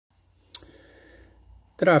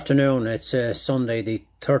Good afternoon. It's Sunday the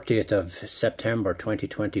 30th of September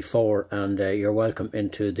 2024 and you're welcome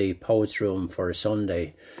into the Poets Room for a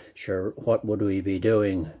Sunday. Sure, what would we be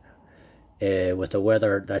doing with the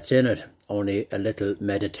weather that's in it? Only a little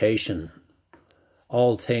meditation.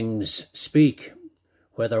 All things speak,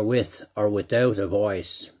 whether with or without a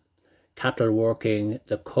voice. Cattle working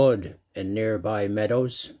the cud in nearby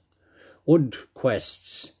meadows. Wood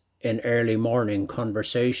quests in early morning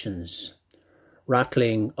conversations.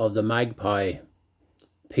 Rattling of the magpie,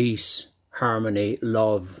 peace, harmony,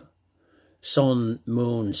 love, sun,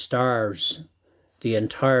 moon, stars, the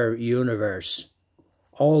entire universe,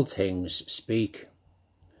 all things speak.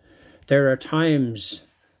 There are times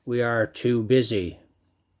we are too busy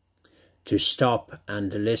to stop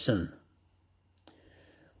and listen.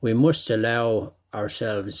 We must allow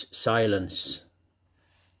ourselves silence.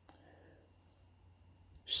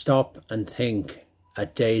 Stop and think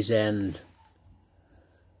at day's end.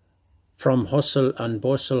 From hustle and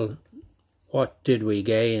bustle, what did we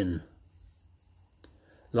gain?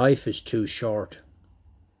 Life is too short.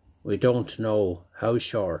 We don't know how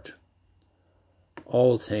short.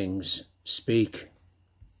 All things speak.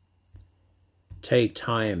 Take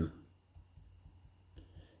time.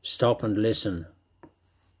 Stop and listen.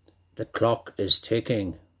 The clock is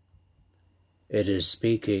ticking. It is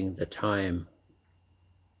speaking the time.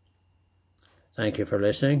 Thank you for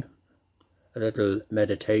listening. A little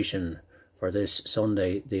meditation for this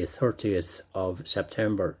Sunday, the 30th of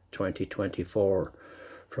September 2024,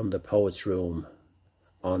 from the Poets Room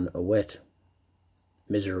on a wet,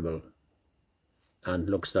 miserable, and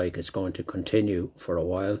looks like it's going to continue for a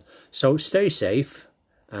while. So stay safe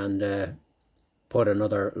and put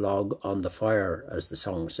another log on the fire, as the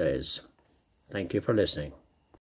song says. Thank you for listening.